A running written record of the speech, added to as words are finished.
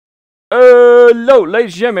Hello,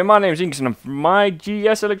 ladies and gentlemen, my name is Inks and I'm from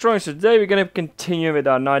GS Electronics. Today we're going to continue with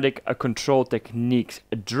our Nidec Control Techniques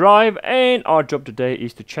drive, and our job today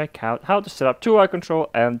is to check out how to set up 2-wire control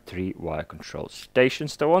and 3-wire control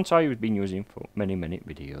stations, the ones I've been using for many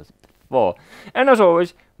videos before. And as per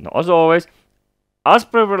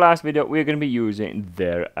the last video, we're going to be using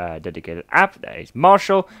their dedicated app, that is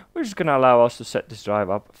Marshall, which is going to allow us to set this drive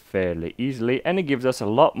up fairly easily, and it gives us a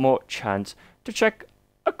lot more chance to check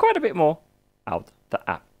quite a bit more out the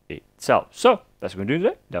app itself. So that's what we're going to do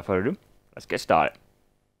today. Without further ado, let's get started.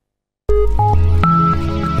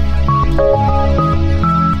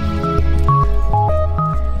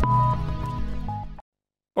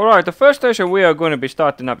 Alright, the first station we are going to be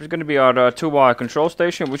starting up is going to be our 2-wire control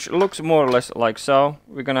station, which looks more or less like so.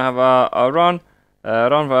 We're going to have a run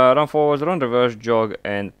forwards, run reverse, jog,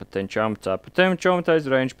 and potentiometer. Potentiometer is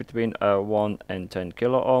range between 1 and 10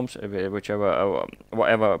 kilo ohms,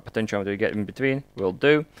 whatever potentiometer you get in between will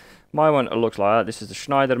do. My one looks like that. This is the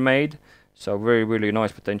Schneider made, so really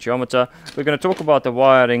nice potentiometer. We're going to talk about the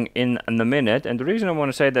wiring in a minute, and the reason I want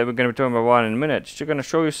to say that we're going to be talking about wiring in a minute is going to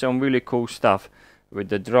show you some really cool stuff with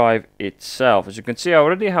the drive itself. As you can see, I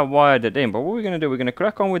already have wired it in, but what we're going to do, we're going to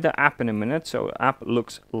crack on with the app in a minute. So the app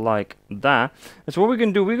looks like that. And so what we're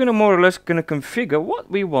going to do, we're going to more or less configure what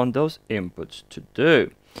we want those inputs to do.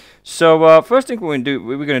 So first thing we're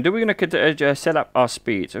going to set up our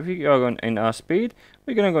speed. So if you go in our speed,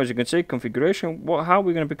 we're going to go, as you can see, configuration, how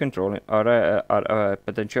we're going to be controlling our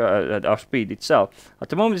speed itself. At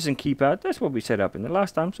the moment it's in keypad. That's what we set up in the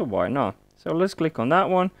last time, so why not? So let's click on that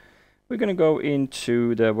one. We're going to go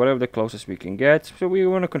into the whatever the closest we can get. So we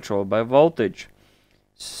want to control by voltage.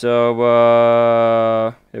 So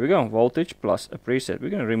here we go, voltage plus a preset. We're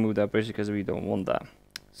going to remove that preset because we don't want that.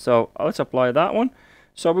 So let's apply that one.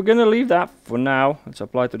 So we're going to leave that for now. Let's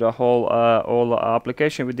apply to the whole all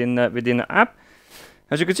application within the app.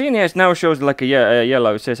 As you can see in here, it now shows like a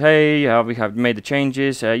yellow. It says, hey, we have made the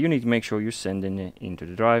changes. You need to make sure you're sending it into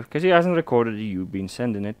the drive, because it hasn't recorded you've been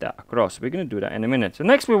sending it across. We're going to do that in a minute. So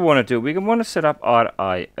next we want to do, we want to set up our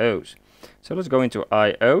IOs. So let's go into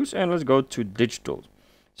IOs and let's go to digital.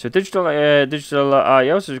 So digital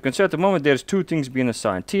IOs, as you can see at the moment, there's 2 things being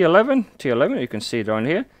assigned. T11, you can see it down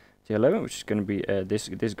here. T11, which is going to be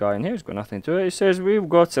this guy in here. It's got nothing to it. It says we've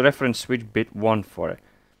got a reference switch bit 1 for it.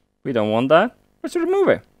 We don't want that. Let's remove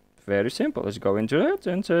it. Very simple. Let's go into it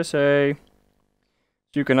and say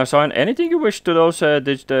you can assign anything you wish to those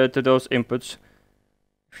inputs.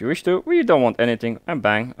 If you wish to, we don't want anything, and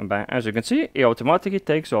bang and bang. As you can see, it automatically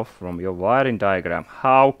takes off from your wiring diagram.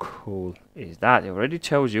 How cool is that? It already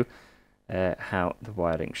tells you how the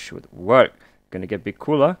wiring should work. Going to get a bit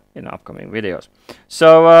cooler in upcoming videos.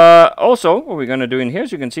 So also what we're going to do in here,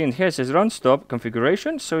 as you can see in here, it says run stop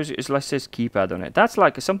configuration. So it's like says keypad on it. That's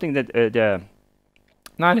like something that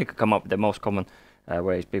now they could come up with the most common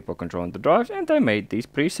ways people controlling the drives, and they made these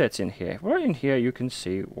presets in here. Right in here you can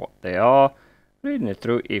see what they are. Reading it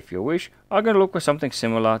through if you wish. I'm going to look for something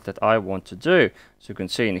similar that I want to do. So you can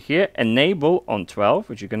see in here, enable on 12,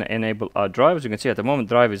 which you're going to enable our drive. As you can see at the moment,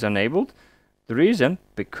 drive is enabled. The reason,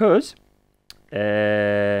 because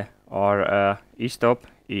our e-stop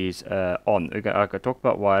is on. I can talk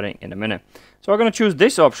about wiring in a minute. So I'm going to choose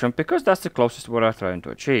this option because that's the closest what I'm trying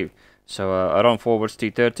to achieve. So run forwards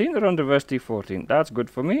T13, run reverse T14. That's good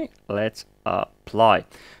for me. Let's apply.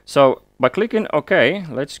 So by clicking OK,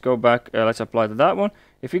 let's go back. Let's apply to that one.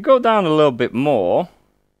 If you go down a little bit more,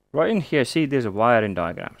 right in here, see there's a wiring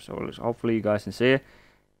diagram. So hopefully you guys can see it.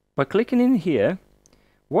 By clicking in here,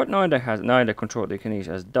 what Nidec Control Techniques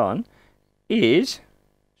has done is,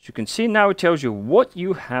 as you can see now, it tells you what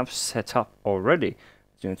you have set up already.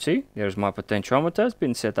 As you can see, there's my potentiometer. It's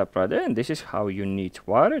been set up right there, and this is how you need to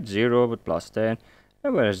wire it: 0 with +10,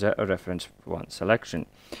 and where is a reference 1 selection.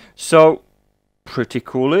 So pretty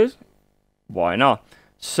cool is, why not?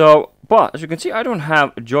 So, but as you can see, I don't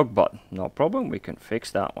have a jog button. No problem, we can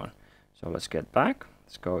fix that one. So let's get back.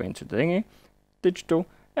 Let's go into the thingy, digital,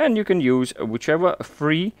 and you can use whichever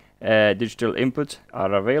free digital inputs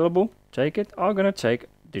are available. Take it. I'm gonna take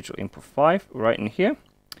digital input 5 right in here,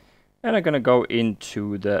 and I'm gonna go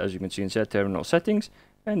into the, as you can see, inside terminal settings,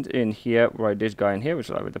 and in here, write this guy in here, which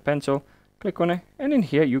is like with the pencil. Click on it, and in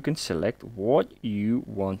here you can select what you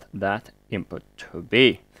want that input to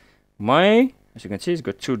be. As you can see, it's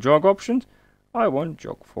got 2 jog options. I want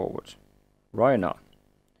jog forwards right now.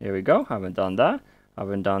 Here we go. Haven't done that.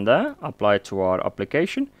 Apply it to our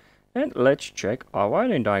application, and let's check our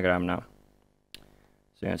wiring diagram now.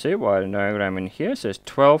 So you can see wiring diagram in here says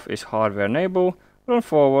 12 is hardware enable, run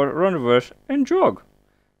forward, run reverse, and jog.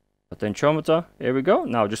 Potentiometer, here we go.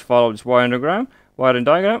 Now just follow this wiring diagram. wiring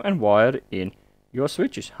diagram and wire in your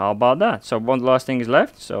switches. How about that? So one last thing is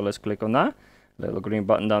left, so let's click on that little green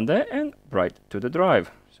button down there and write to the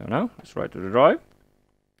drive. So now let's write to the drive.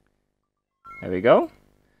 There we go.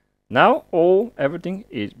 Now everything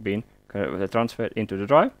is being transferred into the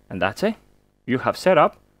drive, and that's it. You have set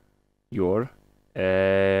up your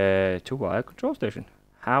 2-wire control station.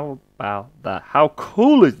 How about that? How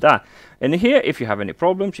cool is that? And here, if you have any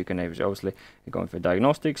problems, you can obviously go in for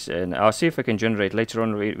diagnostics, and I'll see if I can generate later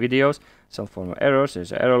on videos some form of errors.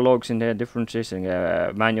 There's error logs in there, differences, and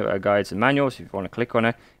manual guides and manuals. If you want to click on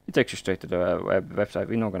it, it takes you straight to the website.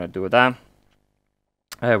 We're not going to do that.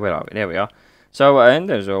 Where are we? There we are. So and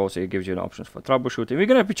there's also, it gives you options for troubleshooting. We're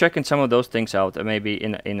going to be checking some of those things out maybe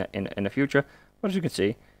in the future. But as you can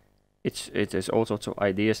see, there's all sorts of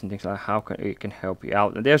ideas and things like how it can help you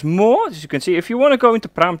out. And there's more, as you can see. If you want to go into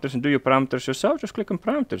parameters and do your parameters yourself, just click on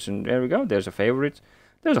parameters, and there we go. There's a favorites.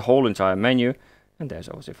 There's a whole entire menu, and there's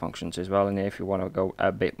also functions as well in there if you want to go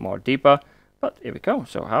a bit more deeper. But here we go.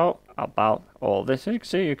 So how about all this? As you can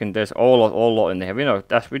see, there's all lot in there.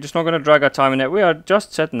 We're just not going to drag our time in there. We are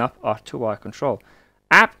just setting up our 2-wire control.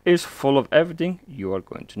 App is full of everything you are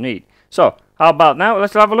going to need. So how about now?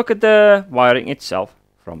 Let's have a look at the wiring itself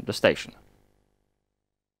from the station.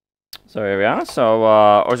 So here we are.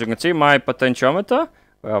 So as you can see, my potentiometer,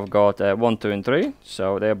 we have got 1, 2, and 3.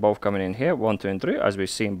 So they're both coming in here, 1, 2, and 3, as we've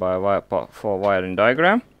seen by for wiring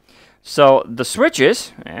diagram. So the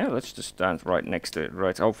switches, let's just stand right next to it.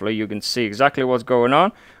 Right, hopefully you can see exactly what's going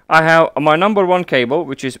on. I have my number 1 cable,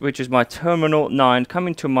 which is my terminal 9,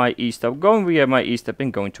 coming to my E-stub, going via my E-stub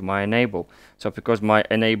and going to my enable. So because my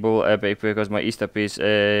enable, because my E-stub is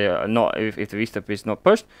not, if the E-stub is not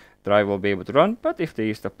pushed, drive will be able to run. But if the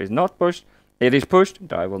E-stub is not pushed, it is pushed,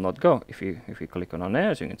 drive will not go. If you click on there,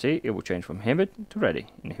 as you can see, it will change from inhibit to ready,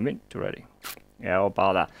 inhibit to ready. Yeah, all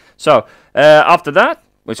about that. So after that,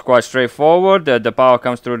 it's quite straightforward. The power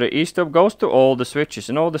comes through the E-stub, goes to all the switches,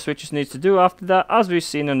 and all the switches needs to do after that, as we've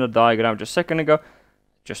seen in the diagram just a second ago,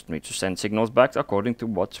 just need to send signals back according to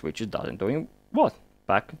what switch is doing what,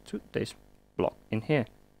 back to this block in here.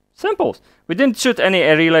 Simple. We didn't shoot any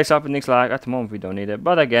relays up and things like that. At the moment we don't need it,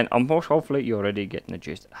 but again, hopefully you're already getting the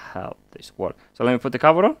gist how this works. So let me put the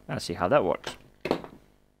cover on and see how that works.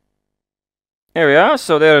 Here we are.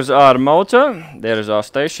 So there's our motor, there's our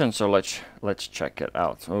station. So let's check it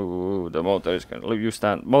out. Ooh, the motor is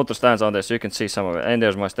gonna motor stands on there, so you can see some of it. And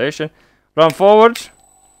there's my station. Run forward.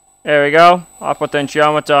 There we go. Our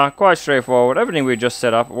potentiometer, quite straightforward. Everything we just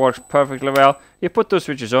set up works perfectly well. You put those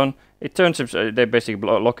switches on, it turns them, they basically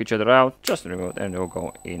lock each other out. Just remote, and they'll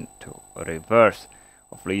go into reverse.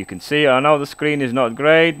 Hopefully you can see. I know the screen is not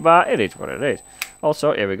great, but it is what it is.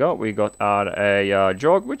 Also, here we go. We got our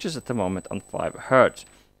jog, which is at the moment on 5 Hz.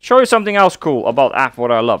 Show you something else cool about app.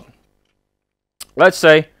 What I love. Let's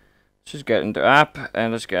say, let's just get into app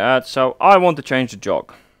and let's get out. So I want to change the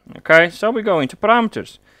jog. Okay, so we go into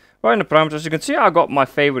parameters. Right in the parameters, as you can see, I got my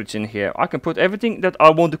favorites in here. I can put everything that I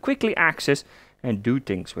want to quickly access and do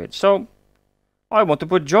things with. So I want to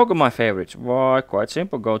put jog on my favorites. Why? Quite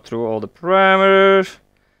simple. Go through all the parameters.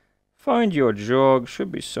 Find your jog.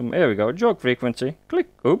 Should be some. There we go. Jog frequency. Click.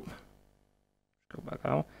 Oop. Go back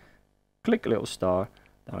out. Click a little star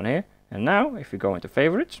down here. And now, if you go into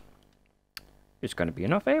favorites, it's going to be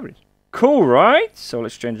in our favorites. Cool, right? So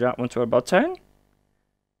let's change that one to about 10.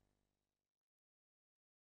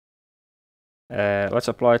 Let's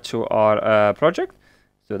apply it to our project.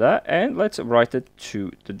 Do that, and let's write it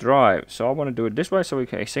to the drive. So I want to do it this way so we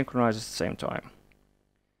can synchronize at the same time.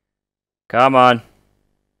 Come on.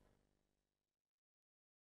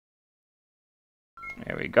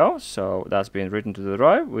 There we go. So that's been written to the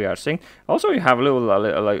drive. We are synced. Also, you have a little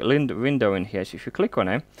like window in here. So if you click on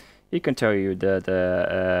it, it can tell you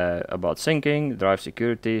the about syncing, drive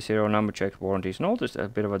security, serial number checks, warranties, and all this a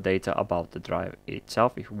bit of a data about the drive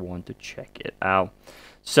itself if you want to check it out.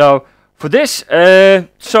 So for this,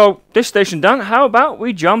 so this station done, how about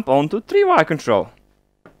we jump on to 3-wire control?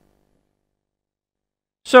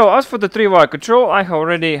 So as for the 3-wire control, I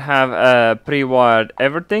already have pre-wired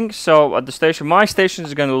everything. So at the station, my station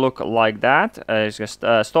is going to look like that. It's just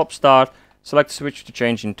stop, start, select the switch to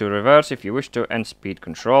change into reverse if you wish to, and speed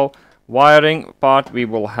control. Wiring part, we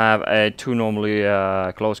will have 2 normally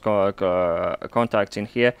close contacts in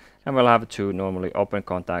here, and we'll have 2 normally open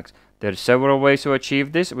contacts. There's several ways to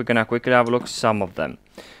achieve this. We're gonna quickly have a look at some of them.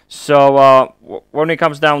 So when it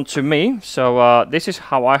comes down to me, so this is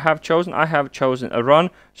how I have chosen. I have chosen a run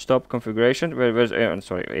stop configuration.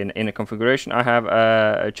 Sorry, in a configuration I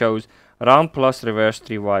have chose run plus reverse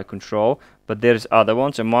 3-wire control, but there's other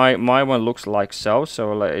ones, and my one looks like so.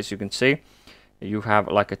 So as you can see, you have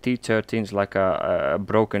like a T13 is like a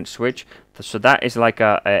broken switch. So that is like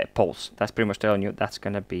a pulse. That's pretty much telling you that's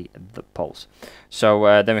gonna be the pulse.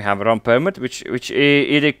 So then we have a run permit, which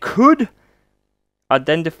it could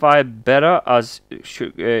identify better as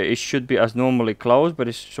it should be as normally closed, but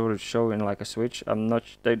it's sort of showing like a switch. I'm not.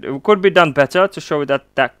 It could be done better to show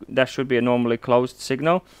that should be a normally closed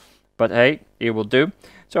signal, but hey, it will do.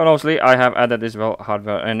 So honestly, I have added as well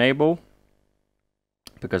hardware enable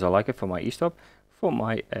because I like it for my e-stop for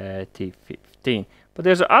my T15. But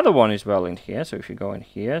there's another one as well in here. So if you go in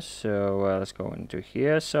here, so let's go into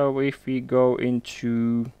here. So if we go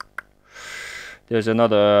into, there's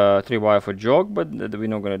another 3-wire for jog, but we're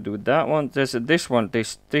not going to do that one. There's this one,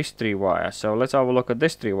 this 3-wire. So let's have a look at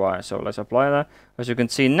this 3-wire. So let's apply that. As you can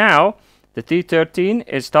see now, the T13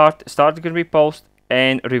 is start can be pulsed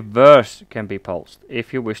and reverse can be pulsed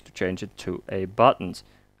if you wish to change it to a buttons.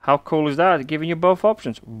 How cool is that? Giving you both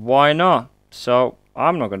options. Why not? So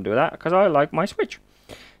I'm not going to do that because I like my switch.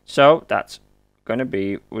 So that's going to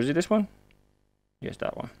be, was it this one? Yes,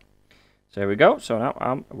 that one. So there we go. So now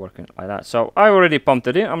I'm working like that. So I already pumped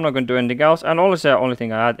it in. I'm not going to do anything else. And honestly, the only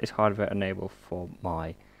thing I add is hardware enable for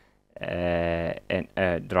my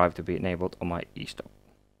drive to be enabled on my e-stop.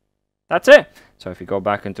 That's it. So if you go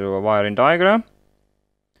back into a wiring diagram,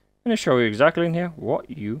 I'm going to show you exactly in here what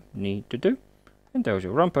you need to do. And there's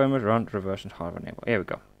your run permit, run, reverse, and hardware enable. Here we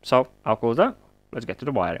go. So how cool is that? Let's get to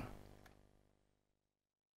the wiring.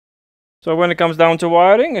 So when it comes down to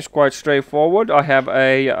wiring, it's quite straightforward. I have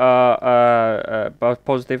a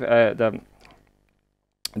positive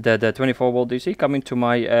the 24 volt DC coming to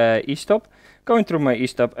my e-stop, going through my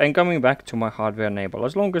e-stop and coming back to my hardware enable.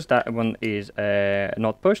 As long as that one is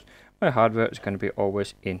not pushed, my hardware is going to be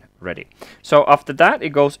always in ready. So after that, it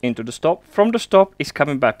goes into the stop. From the stop, it's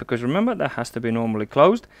coming back because remember that has to be normally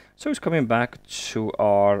closed. So it's coming back to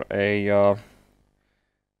our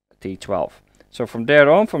T12. So from there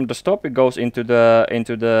on, from the stop, it goes into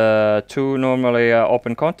the two normally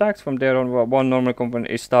open contacts. From there on, one normal component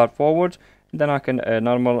is start forward. Then I can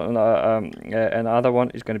another one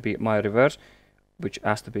is going to be my reverse, which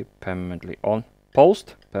has to be permanently on,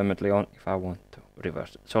 pulsed permanently on if I want to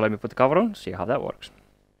reverse it. So let me put the cover on, see how that works.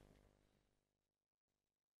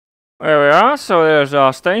 There we are. So there's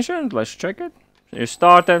our station. Let's check it. It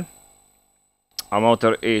started. Our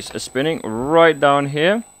motor is spinning right down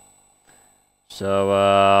here.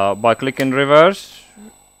 So by clicking reverse,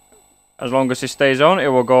 as long as it stays on, it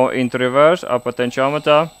will go into reverse. Our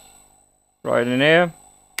potentiometer right in here,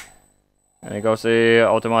 and it goes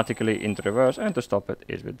automatically into reverse. And to stop it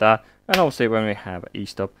is with that. And obviously when we have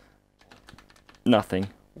e-stop, nothing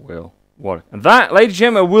will work. And that, ladies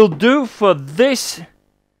and gentlemen, will do for this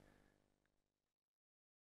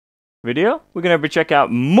video. We're going to be checking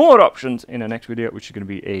out more options in the next video, which is going to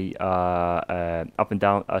be a up and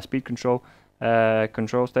down speed control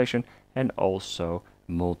station, and also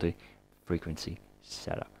multi-frequency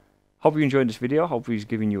setup. Hope you enjoyed this video. Hopefully it's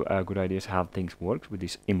giving you good ideas how things work with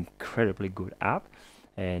this incredibly good app.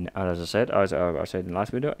 And as I said in the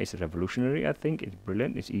last video, it's revolutionary. I think it's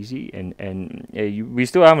brilliant. It's easy, and we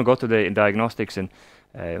still haven't got to the diagnostics, and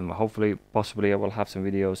hopefully, possibly, I will have some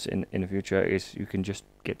videos in the future. Is you can just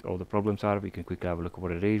get all the problems out of it. You can quickly have a look at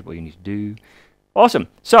what it is, what you need to do. Awesome.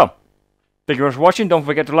 So thank you for watching. Don't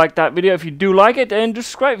forget to like that video if you do like it, and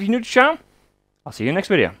subscribe if you're new to the channel. I'll see you in the next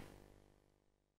video.